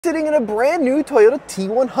Sitting in a brand new Toyota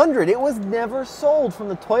T100. It was never sold from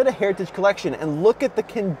the Toyota Heritage Collection, and look at the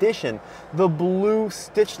condition. The blue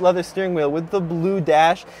stitched leather steering wheel with the blue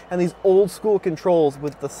dash and these old school controls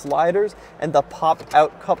with the sliders and the pop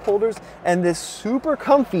out cup holders and this super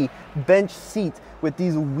comfy bench seat with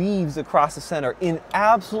these weaves across the center in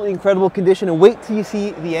absolutely incredible condition. And wait till you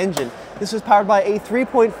see the engine. This was powered by a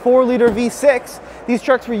 3.4 liter V6. These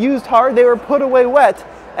trucks were used hard, they were put away wet,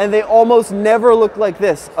 and they almost never look like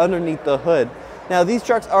this underneath the hood. Now, these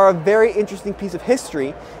trucks are a very interesting piece of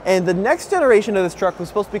history, and the next generation of this truck was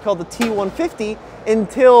supposed to be called the T150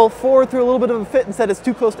 until Ford threw a little bit of a fit and said it's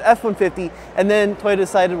too close to F-150, and then Toyota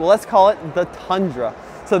decided, well, let's call it the Tundra.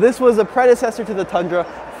 So this was a predecessor to the Tundra.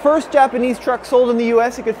 First Japanese truck sold in the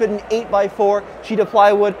US. It could fit an 8x4 sheet of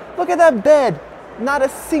plywood. Look at that bed. Not a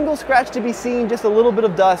single scratch to be seen, just a little bit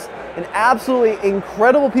of dust. An absolutely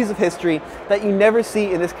incredible piece of history that you never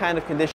see in this kind of condition.